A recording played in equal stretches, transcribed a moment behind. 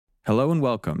Hello and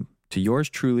welcome to yours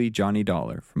truly, Johnny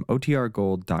Dollar from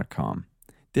OTRGold.com.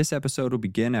 This episode will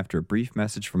begin after a brief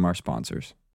message from our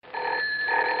sponsors.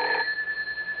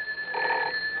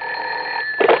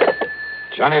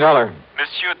 Johnny Dollar.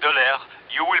 Monsieur Dollar,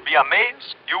 you will be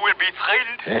amazed. You will be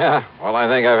thrilled. Yeah, well, I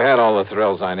think I've had all the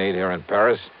thrills I need here in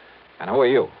Paris. And who are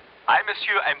you? I,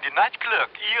 monsieur, am the night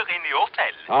clerk here in the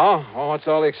hotel. Oh? Well, what's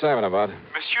all the excitement about?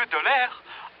 Monsieur Dollar,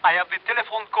 I have the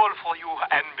telephone call for you,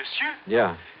 and monsieur,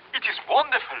 Yeah. it is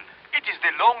wonderful. It is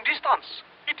the long distance.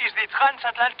 It is the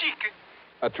transatlantic.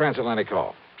 A transatlantic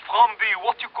call. From the,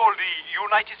 what you call the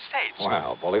United States.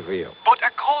 Well, bully for you. But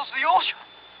across the ocean.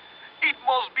 It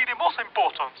must be the most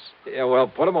important. Yeah, well,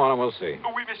 put them on and we'll see.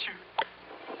 Oui, monsieur.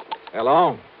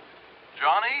 Hello?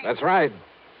 Johnny? That's right.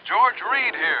 George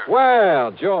Reed here. Well,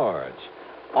 George.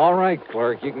 All right,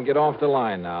 clerk, you can get off the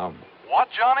line now. What,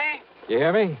 Johnny? You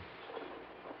hear me?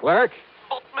 Clerk?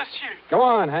 But, monsieur. Come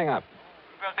on, hang up.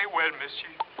 Very well,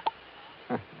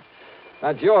 monsieur.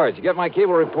 Now, George, you get my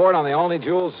cable report on the Olney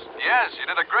jewels? Yes, you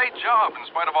did a great job in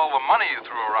spite of all the money you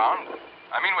threw around.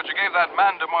 I mean, what you gave that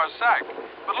man de Marsac.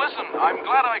 But listen, I'm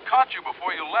glad I caught you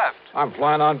before you left. I'm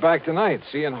flying on back tonight.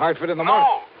 See you in Hartford in the morning.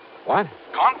 No. What?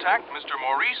 Contact Mr.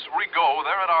 Maurice Rigaud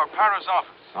there at our Paris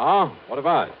office. Oh, what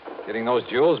about? Getting those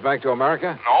jewels back to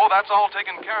America? No, that's all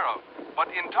taken care of. But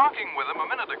in talking with him a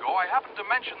minute ago, I happened to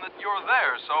mention that you're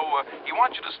there, so he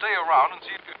wants you to stay around and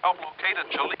see if you can help locate a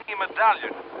Cellini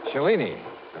medallion. Cellini,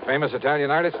 the famous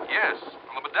Italian artist? Yes,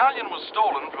 and the medallion was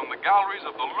stolen from the galleries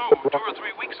of the Louvre 2 or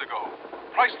 3 weeks ago.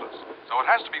 Priceless, so it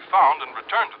has to be found and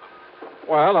returned to them.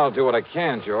 Well, I'll do what I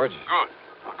can, George. Good.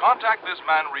 Now, contact this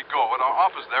man Rigaud at our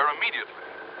office there immediately.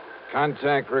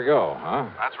 Contact Rigaud, huh?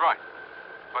 That's right.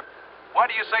 But why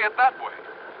do you say it that way?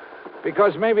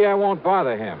 Because maybe I won't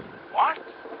bother him. What?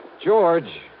 George,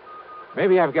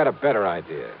 maybe I've got a better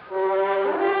idea.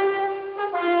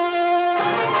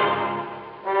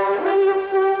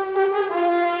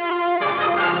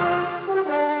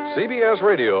 CBS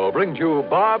Radio brings you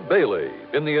Bob Bailey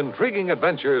in the intriguing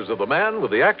adventures of the man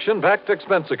with the action-packed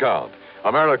expense account,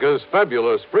 America's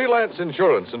fabulous freelance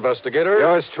insurance investigator.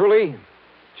 Yours truly,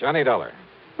 Johnny Dollar.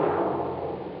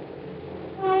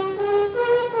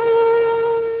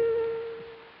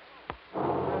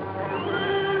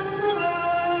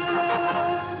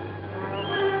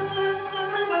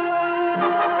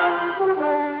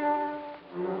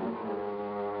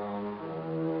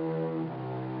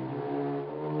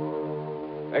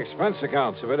 Expense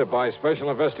account submitted by Special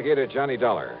Investigator Johnny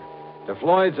Dollar to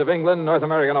Floyd's of England, North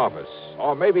American office.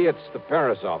 Or maybe it's the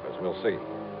Paris office. We'll see.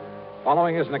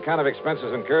 Following is an account of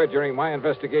expenses incurred during my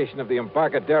investigation of the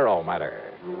Embarcadero matter.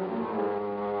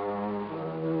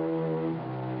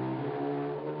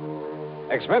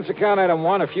 Expense account item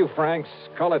 1, a few francs.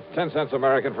 Call it 10 cents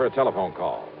American for a telephone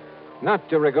call. Not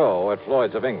to Rigaud at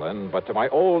Floyd's of England, but to my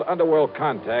old underworld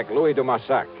contact, Louis de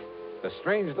Marsac. The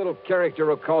strange little character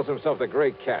who calls himself the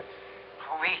Grey Cat.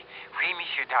 Oui,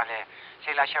 Monsieur Dollar.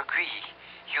 C'est la Chagris.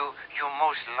 You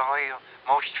most loyal,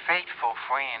 most faithful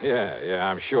friend. Yeah,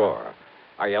 I'm sure.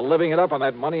 Are you living it up on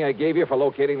that money I gave you for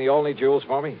locating the Olney jewels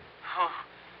for me?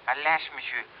 Alas,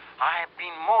 monsieur, I have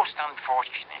been most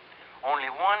unfortunate. Only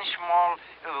one small,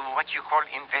 what you call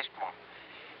investment.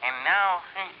 And now,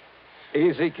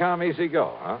 Easy come, easy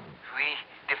go, huh? oui,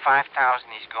 the 5,000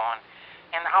 is gone.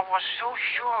 And I was so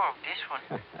sure of this one.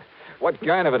 What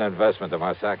kind of an investment, de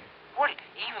Marsac? Well,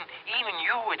 even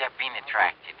you would have been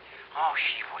attracted. Oh,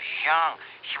 she was young.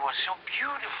 She was so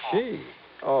beautiful. She?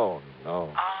 Oh,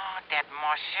 no. Ah, that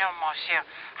Marcel.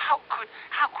 How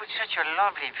could such a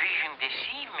lovely vision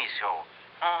deceive me so?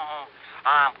 Oh,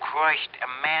 I'm crushed, a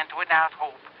man without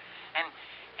hope. And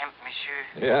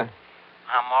monsieur, Yeah?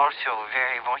 I'm also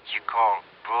very what you call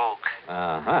broke.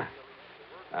 Uh-huh.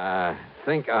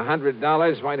 Think $100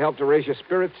 might help to raise your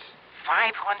spirits?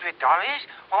 $500?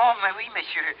 Oh, oui,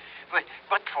 monsieur.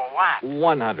 But for what?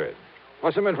 100.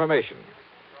 For some information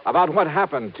about what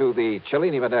happened to the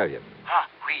Cellini medallion.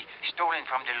 Oui, stolen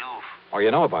from the Louvre. Oh, you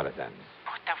know about it then?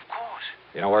 But of course.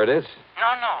 You know where it is?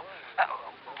 No.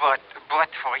 But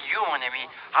for you and me,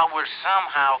 I will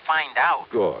somehow find out.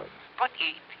 Good. But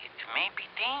it may be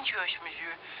dangerous,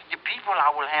 monsieur. The people I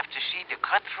will have to see, the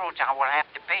cutthroats, I will have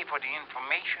to pay for the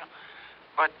information.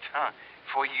 But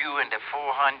for you and the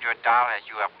 $400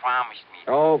 you have promised me.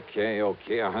 Okay,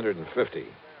 150.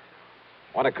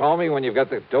 Want to call me when you've got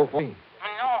the dough for me?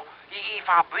 No, if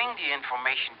I bring the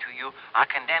information to you, I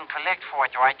can then collect for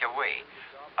it right away.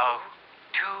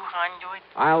 200?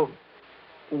 I'll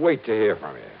wait to hear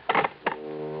from you.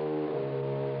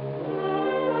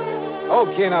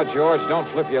 Okay, now, George,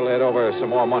 don't flip your lid over some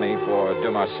more money for de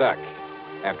Marsac.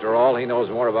 After all, he knows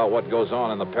more about what goes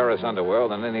on in the Paris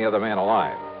underworld than any other man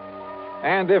alive.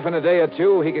 And if in a day or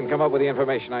two he can come up with the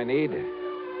information I need,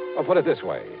 I'll put it this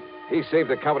way. He saved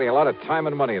the company a lot of time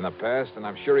and money in the past, and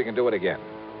I'm sure he can do it again.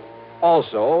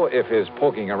 Also, if his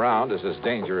poking around is as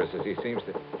dangerous as he seems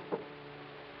to...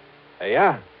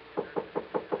 Yeah?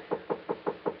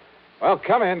 Well,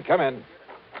 come in.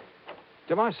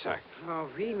 De Marsac. Oh,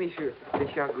 oui, monsieur. De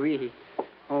Chagui.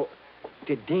 Oh,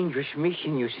 the dangerous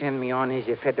mission you sent me on is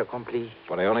a fait accompli.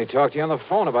 But I only talked to you on the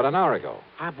phone about an hour ago.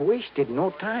 I've wasted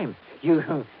no time. You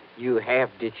have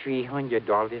the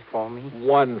 $300 for me?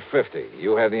 $150.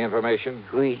 You have the information?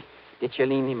 Oui, the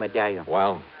Cellini medallion.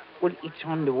 Well? Well, it's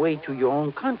on the way to your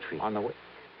own country. On the way?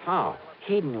 How?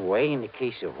 Hidden away in a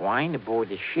case of wine aboard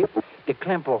the ship, the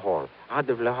Klemper Hall, out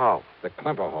of Le Havre. The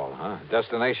Klemper Hall, huh?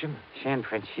 Destination? San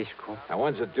Francisco. Now,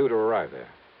 when's it due to arrive there?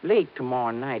 Late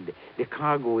tomorrow night. The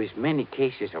cargo is many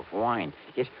cases of wine.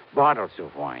 Yes, bottles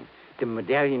of wine. The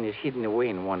medallion is hidden away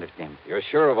in one of them. You're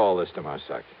sure of all this, de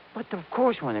Marsac? But of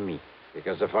course, mon ami.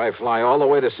 Because if I fly all the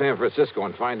way to San Francisco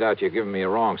and find out you're giving me a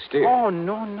wrong steer... Oh,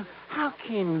 no. How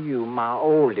can you, my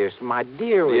oldest, my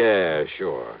dearest... Yeah,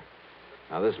 sure.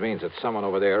 Now, this means that someone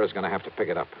over there is going to have to pick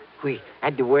it up. Oui,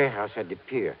 at the warehouse at the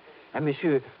pier. And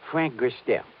Monsieur Frank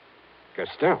Gestel.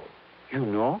 Gestel? You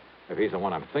know? If he's the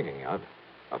one I'm thinking of.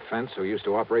 A fence who used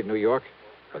to operate in New York,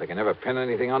 but they can never pin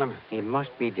anything on him? It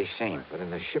must be the same. But in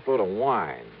the shipload of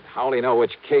wine, how'll he know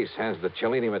which case has the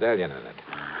Cellini medallion in it?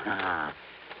 Ah,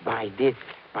 by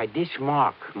this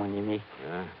mark, mon ami.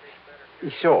 Yeah?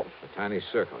 So. A tiny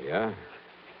circle, yeah?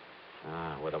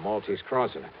 With a Maltese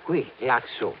cross in it. Oui, like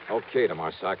so. Okay, de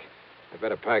Marsac. I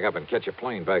better pack up and catch a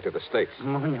plane back to the States.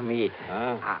 Mon ami.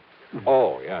 Huh?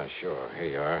 Oh, yeah, sure. Here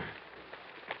you are.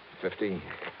 50,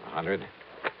 100,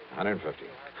 150.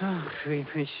 Oh,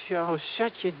 monsieur,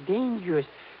 such a dangerous...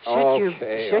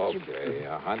 Okay.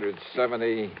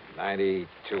 170, 90,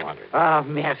 200. Ah,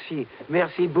 merci.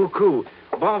 Merci beaucoup.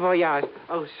 Bon voyage.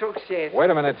 Oh, success. Wait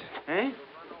a minute. Huh?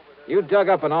 You dug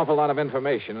up an awful lot of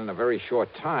information in a very short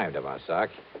time, de Marsac.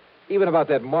 Even about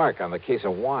that mark on the case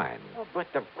of wine. Oh, but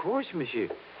of course, monsieur.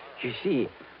 You see,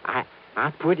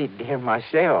 I put it there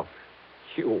myself.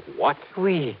 You what?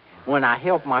 Oui, when I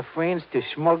helped my friends to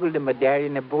smuggle the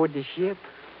medallion aboard the ship.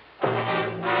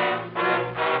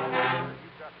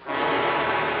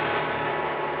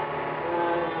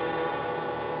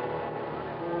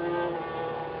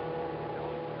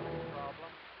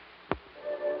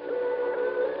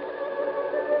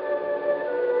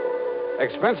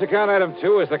 Expense account item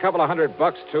 2 is the couple of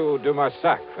 $100 to de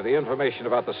Marsac for the information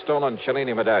about the stolen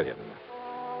Cellini medallion.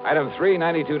 Item 3,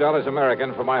 $92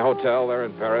 American for my hotel there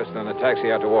in Paris, then a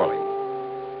taxi out to Orly.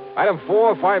 Item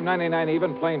 4, $5.99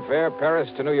 even plane fare, Paris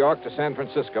to New York to San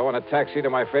Francisco, and a taxi to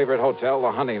my favorite hotel,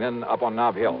 the Huntington, up on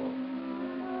Nob Hill.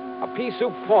 A pea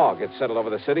soup fog had settled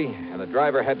over the city, and the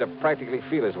driver had to practically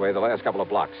feel his way the last couple of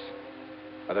blocks.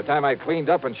 By the time I'd cleaned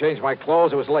up and changed my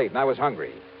clothes, it was late, and I was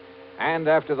hungry. And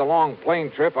after the long plane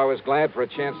trip, I was glad for a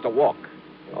chance to walk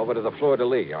over to the Fleur de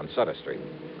Lis on Sutter Street.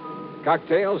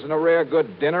 Cocktails and a rare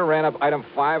good dinner ran up item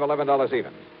 5, $11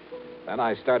 even. Then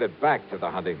I started back to the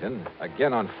Huntington,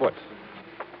 again on foot.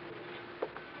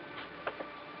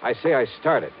 I say I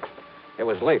started. It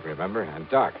was late, remember, and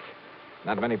dark.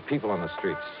 Not many people on the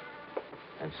streets.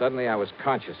 And suddenly I was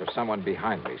conscious of someone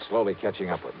behind me, slowly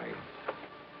catching up with me.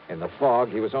 In the fog,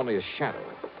 he was only a shadow,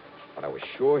 but I was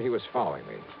sure he was following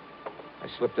me. I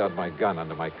slipped out my gun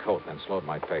under my coat and slowed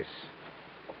my pace.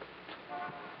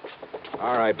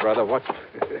 All right, brother, what?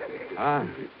 Huh?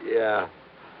 Yeah.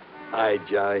 Hi,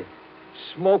 Johnny.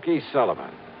 Smokey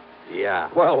Sullivan. Yeah.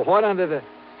 Well, what under the...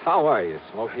 How are you,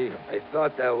 Smokey? I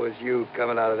thought that was you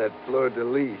coming out of that Fleur de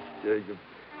Lis.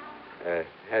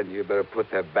 Hadn't you better put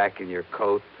that back in your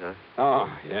coat, huh? Oh,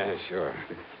 yeah, sure.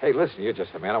 Hey, listen, you're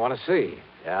just the man I want to see.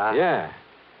 Yeah? Yeah.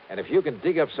 And if you can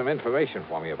dig up some information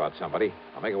for me about somebody,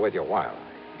 I'll make it worth your while.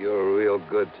 You're real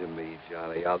good to me,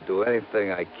 Johnny. I'll do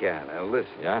anything I can. And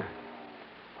listen. Yeah?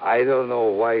 I don't know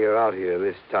why you're out here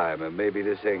this time, and maybe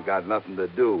this ain't got nothing to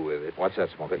do with it. What's that,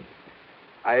 Smokey?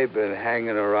 I've been hanging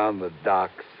around the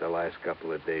docks the last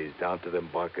couple of days, down to the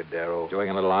Embarcadero. Doing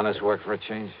a little honest work for a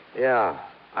change? Yeah.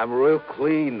 I'm real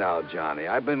clean now, Johnny.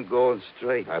 I've been going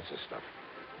straight. That's the stuff.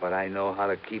 But I know how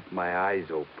to keep my eyes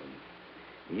open.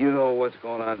 You know what's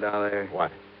going on down there?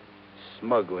 What?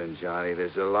 Smuggling, Johnny.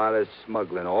 There's a lot of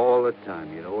smuggling all the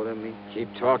time. You know what I mean?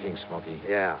 Keep talking, Smokey.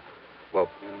 Yeah. Well,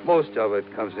 most of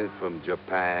it comes in from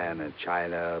Japan and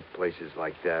China, places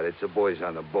like that. It's the boys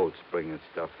on the boats bringing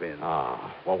stuff in.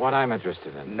 Oh, well, what I'm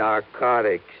interested in...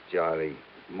 Narcotics, Johnny.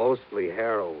 Mostly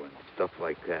heroin. stuff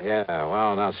like that. Yeah,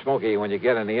 well, now, Smokey, when you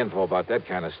get any info about that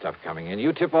kind of stuff coming in,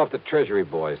 you tip off the Treasury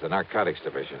boys, the narcotics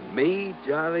division. Me,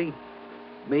 Johnny?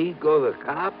 Me go to the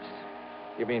cops?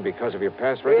 You mean because of your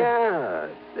past record? Yeah,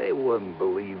 they wouldn't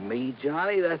believe me,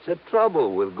 Johnny. That's the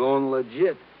trouble with going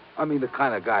legit. I mean, the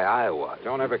kind of guy I was.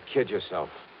 Don't ever kid yourself.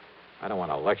 I don't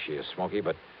want to lecture you, Smokey,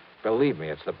 but believe me,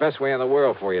 it's the best way in the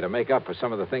world for you to make up for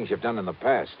some of the things you've done in the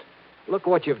past. Look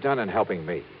what you've done in helping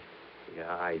me.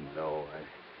 Yeah, I know.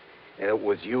 And it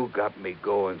was you got me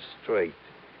going straight.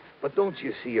 But don't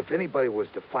you see, if anybody was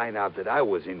to find out that I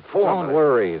was informed... Don't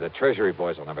worry. The Treasury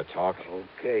boys will never talk.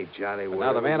 Okay, Johnny. But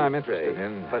now the man I'm interested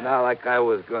in... But now, like I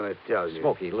was going to tell you...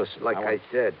 Smokey, listen. Like I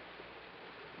said,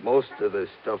 most of the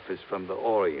stuff is from the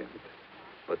Orient.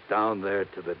 But down there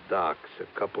to the docks,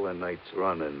 a couple of nights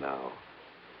running now.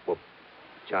 Well,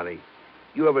 Johnny,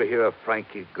 you ever hear of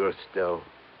Frankie Gerstel?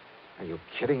 Are you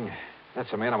kidding? That's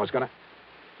the man I was going to...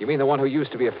 You mean the one who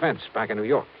used to be a fence back in New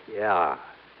York? Yeah.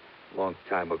 Long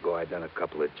time ago, I done a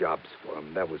couple of jobs for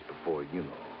him. That was before, you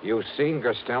know. You seen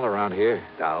Gerstel around here?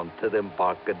 Down to the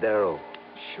Embarcadero.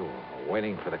 Sure.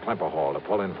 Waiting for the Klemper Hall to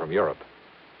pull in from Europe.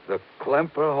 The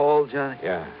Klemper Hall, Johnny?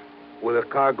 Yeah. With a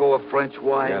cargo of French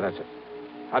wine? Yeah, that's it.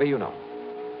 How do you know?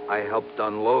 I helped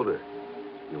unload it.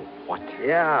 You what?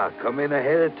 Yeah, come in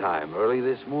ahead of time, early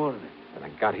this morning. And I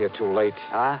got here too late.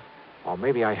 Huh? Or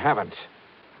maybe I haven't.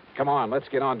 Come on, let's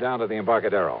get on down to the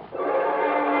Embarcadero.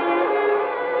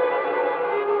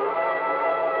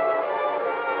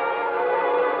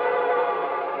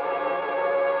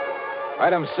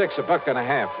 Item 6,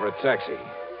 $1.50 for a taxi.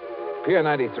 Pier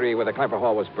 93, where the Klemper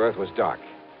Hall was berthed, was dark.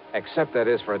 Except, that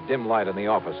is, for a dim light in the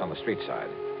office on the street side.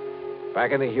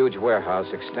 Back in the huge warehouse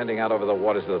extending out over the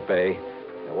waters of the bay,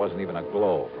 there wasn't even a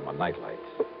glow from a nightlight.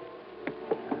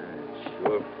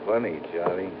 Sure funny,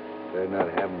 Johnny. They're not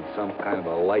having some kind of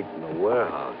a light in the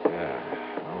warehouse.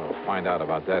 Yeah. Well, we'll find out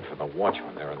about that from the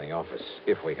watchman there in the office,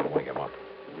 if we can wake him up.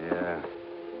 Yeah.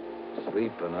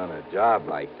 Sleeping on a job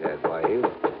like that, why, you...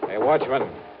 Hey, watchman.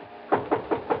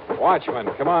 Watchman,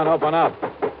 come on, open up.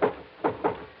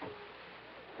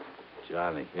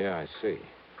 Johnny. Yeah, I see.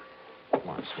 Come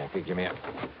on, Smokey, give me a...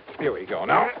 Here we go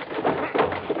now.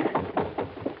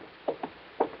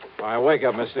 All right, wake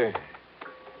up, mister.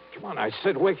 Come on, I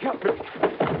said wake up.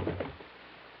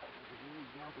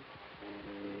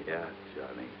 Yeah,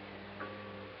 Johnny.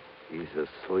 He's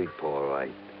asleep, all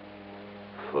right.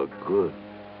 For good.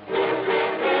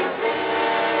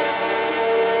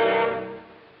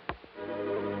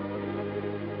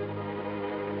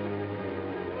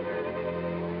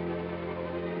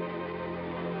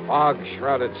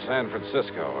 Fog-shrouded San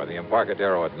Francisco, or the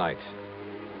Embarcadero at night.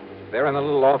 There in the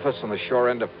little office on the shore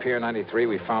end of Pier 93,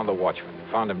 we found the watchman.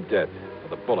 Found him dead,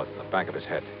 with a bullet in the back of his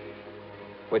head.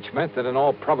 Which meant that in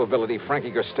all probability,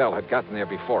 Frankie Gerstel had gotten there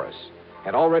before us,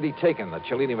 had already taken the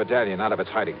Cellini medallion out of its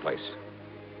hiding place.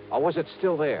 Or was it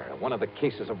still there, in one of the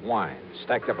cases of wine,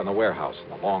 stacked up in the warehouse in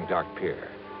the long, dark pier?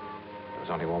 There was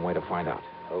only one way to find out.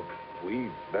 Oh, we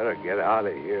better get out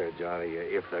of here, Johnny.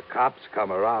 If the cops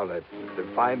come around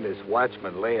to find this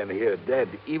watchman laying here dead,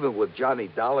 even with Johnny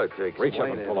Dollar to explain Reach up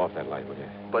and it. pull off that light, will you?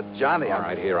 But, Johnny... All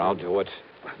right, here, I'll do it.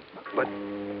 But,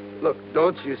 look,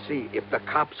 don't you see, if the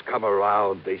cops come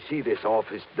around, they see this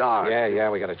office dark. Yeah,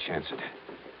 we got to chance it.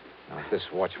 Now, if this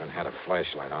watchman had a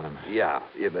flashlight on him... Yeah,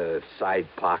 in the side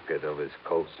pocket of his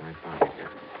coat. Side pocket here.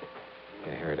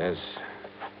 Yeah, here it is.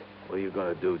 What are you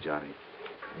going to do, Johnny?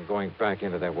 I'm going back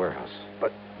into that warehouse.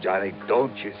 But, Johnny,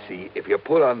 don't you see, if you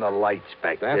put on the lights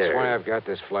back there... That's why I've got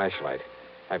this flashlight.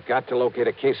 I've got to locate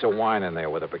a case of wine in there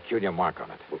with a peculiar mark on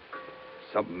it.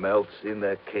 Something else in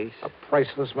that case? A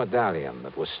priceless medallion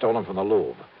that was stolen from the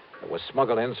Louvre. It was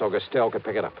smuggled in so Gerstel could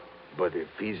pick it up. But if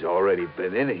he's already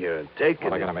been in here and taken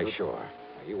Well, I it... gotta make sure.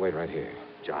 Now, you wait right here.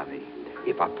 Johnny,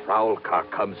 if a prowl car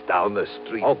comes down the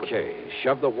street... Okay,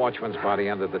 shove the watchman's body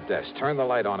under the desk. Turn the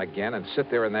light on again and sit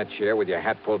there in that chair with your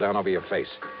hat pulled down over your face.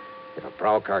 If a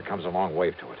prowl car comes along,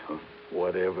 wave to it.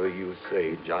 Whatever you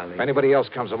say, Johnny. If anybody else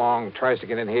comes along, tries to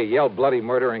get in here, yell bloody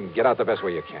murder and get out the best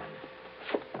way you can.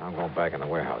 Now, I'm going back in the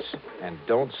warehouse. And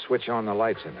don't switch on the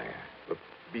lights in there. But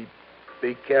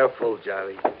be careful,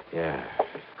 Johnny. Yeah.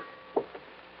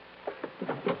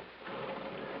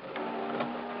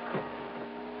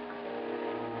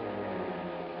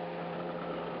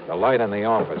 The light in the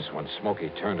office, when Smokey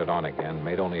turned it on again,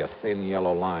 made only a thin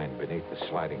yellow line beneath the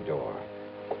sliding door.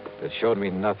 It showed me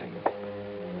nothing.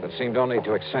 It seemed only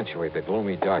to accentuate the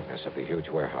gloomy darkness of the huge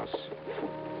warehouse.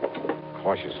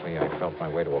 Cautiously, I felt my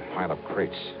way to a pile of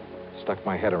crates, stuck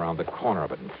my head around the corner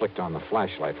of it, and flicked on the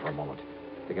flashlight for a moment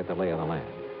to get the lay of the land.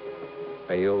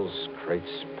 Bales,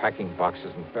 crates, packing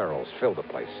boxes, and barrels filled the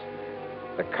place.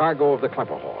 the cargo of the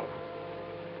Klemper Hall.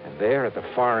 And there at the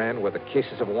far end were the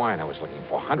cases of wine I was looking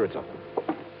for, hundreds of them.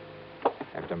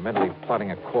 After mentally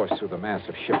plotting a course through the mass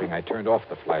of shipping, I turned off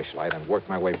the flashlight and worked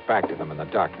my way back to them in the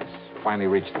darkness. Finally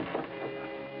reached them.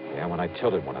 Yeah, when I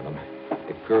tilted one of them,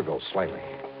 it gurgled slightly.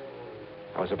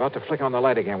 I was about to flick on the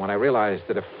light again when I realized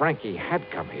that if Frankie had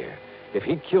come here, if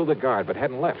he'd killed the guard but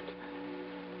hadn't left,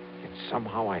 yet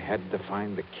somehow I had to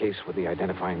find the case with the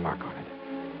identifying mark on it.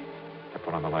 I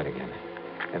put on the light again,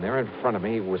 and there in front of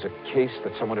me was a case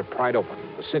that someone had pried open.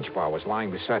 The cinch bar was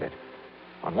lying beside it.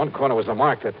 On one corner was the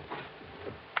mark that...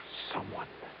 Someone.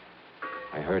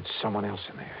 I heard someone else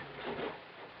in there.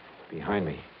 Behind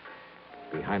me.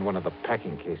 Behind one of the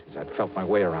packing cases I'd felt my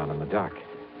way around in the dark.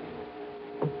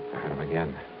 I heard him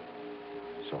again.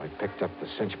 So I picked up the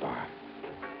cinch bar.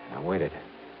 And I waited.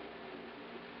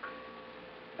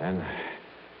 Then...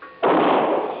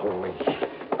 Holy...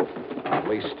 At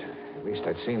least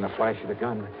I'd seen the flash of the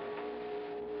gun.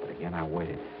 But again, I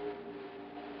waited.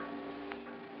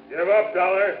 Give up,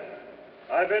 Dollar.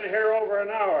 I've been here over an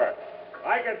hour.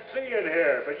 I can see in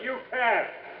here, but you can't.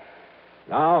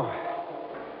 Now?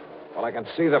 Well, I can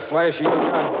see the flash of your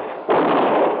gun.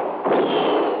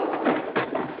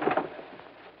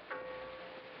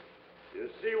 You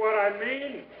see what I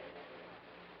mean?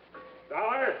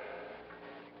 Dollar?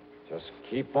 Just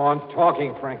keep on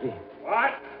talking, Frankie.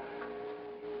 What?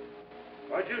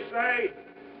 What'd you say?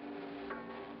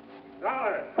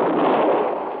 Dollar?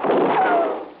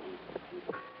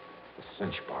 The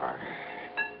cinch bar.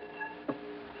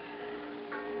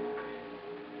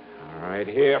 All right,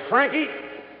 here, Frankie.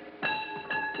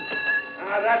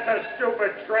 Ah, that's a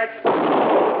stupid trick.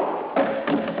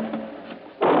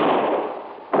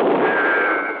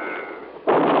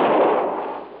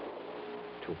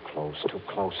 Too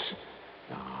close.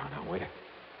 No, wait.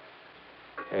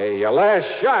 Hey, your last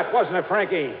shot, wasn't it,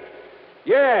 Frankie?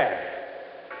 Yeah.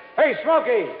 Hey,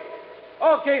 Smokey.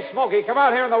 Okay, Smokey, come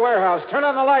out here in the warehouse. Turn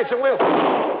on the lights and we'll...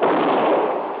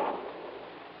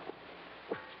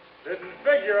 Didn't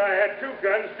figure I had two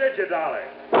guns, did you, Dolly?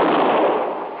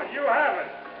 But you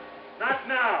haven't. Not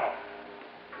now.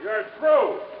 You're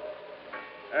through.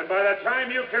 And by the time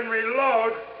you can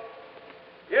reload...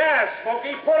 Yeah,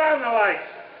 Smokey, put on the lights.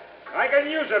 I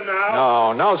can use them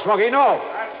now. No, Smokey, no.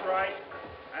 That's right.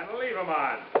 And leave them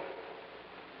on.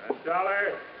 And,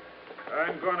 Dollar,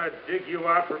 I'm going to dig you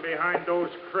out from behind those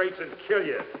crates and kill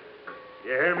you.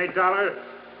 You hear me, Dollar?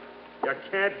 You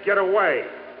can't get away.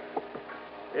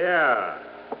 Yeah,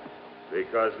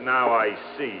 because now I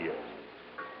see you.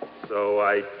 So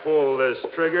I pull this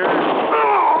trigger.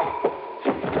 Oh!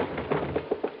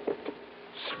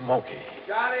 Smokey.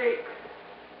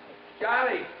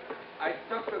 Johnny, I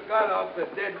took the gun off the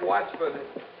dead watchman.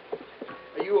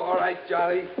 Are you all right,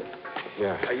 Johnny?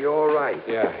 Yeah. Are you all right?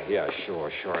 Yeah,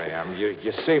 sure I am.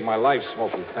 You saved my life,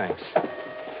 Smokey. Thanks.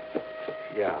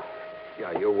 Yeah,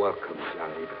 you're welcome,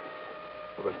 Johnny.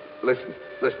 But listen,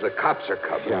 the cops are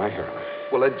coming. Yeah, I hear them.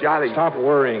 Well, Johnny... Stop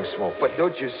worrying, Smokey. But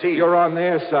don't you see... You're on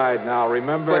their side now,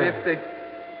 remember? But if they...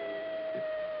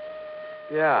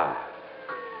 Yeah,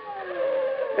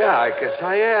 I guess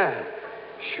I am.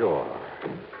 Sure.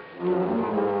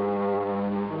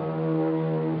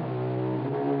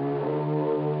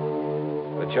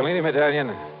 The Cellini medallion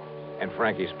in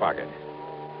Frankie's pocket.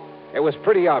 It was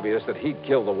pretty obvious that he'd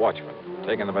killed the watchman,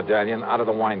 taken the medallion out of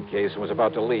the wine case and was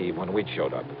about to leave when Wheat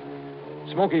showed up.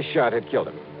 Smokey's shot had killed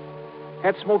him.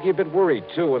 Had Smokey a bit worried,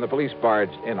 too, when the police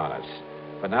barged in on us.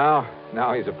 But now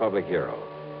he's a public hero.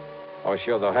 Oh,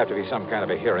 sure, there'll have to be some kind of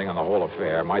a hearing on the whole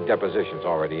affair. My deposition's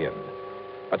already in.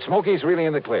 But Smokey's really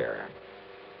in the clear.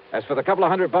 As for the couple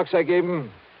of $100 I gave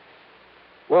him,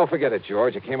 well, forget it,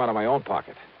 George. It came out of my own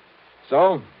pocket.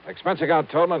 So, expense account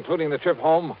total, including the trip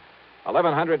home,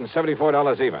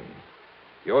 $1,174 even.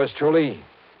 Yours truly,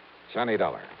 Johnny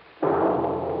Dollar.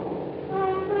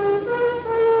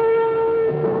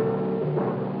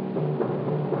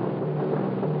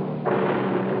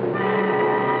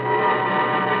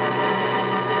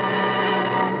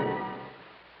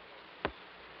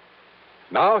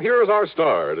 Now, here is our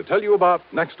star to tell you about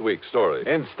next week's story.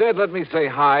 Instead, let me say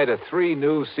hi to 3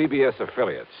 new CBS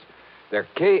affiliates. They're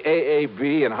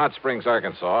KAAB in Hot Springs,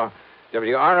 Arkansas,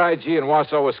 WRIG in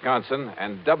Wausau, Wisconsin,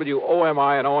 and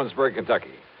WOMI in Owensburg,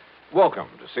 Kentucky. Welcome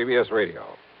to CBS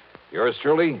Radio. Yours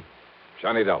truly,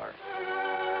 Johnny Dollar.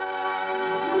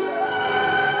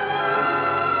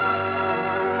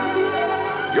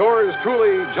 Yours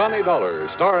truly, Johnny Dollar,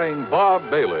 starring Bob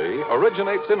Bailey,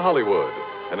 originates in Hollywood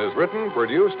and is written,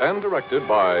 produced, and directed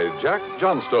by Jack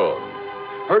Johnstone.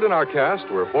 Heard in our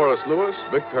cast were Forrest Lewis,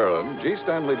 Vic Perrin, G.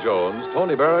 Stanley Jones,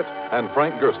 Tony Barrett, and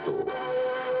Frank Gerstle.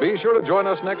 Be sure to join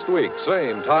us next week,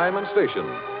 same time and station,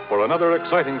 for another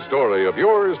exciting story of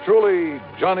yours truly,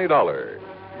 Johnny Dollar.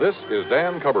 This is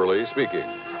Dan Cubberly speaking.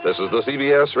 This is the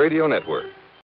CBS Radio Network.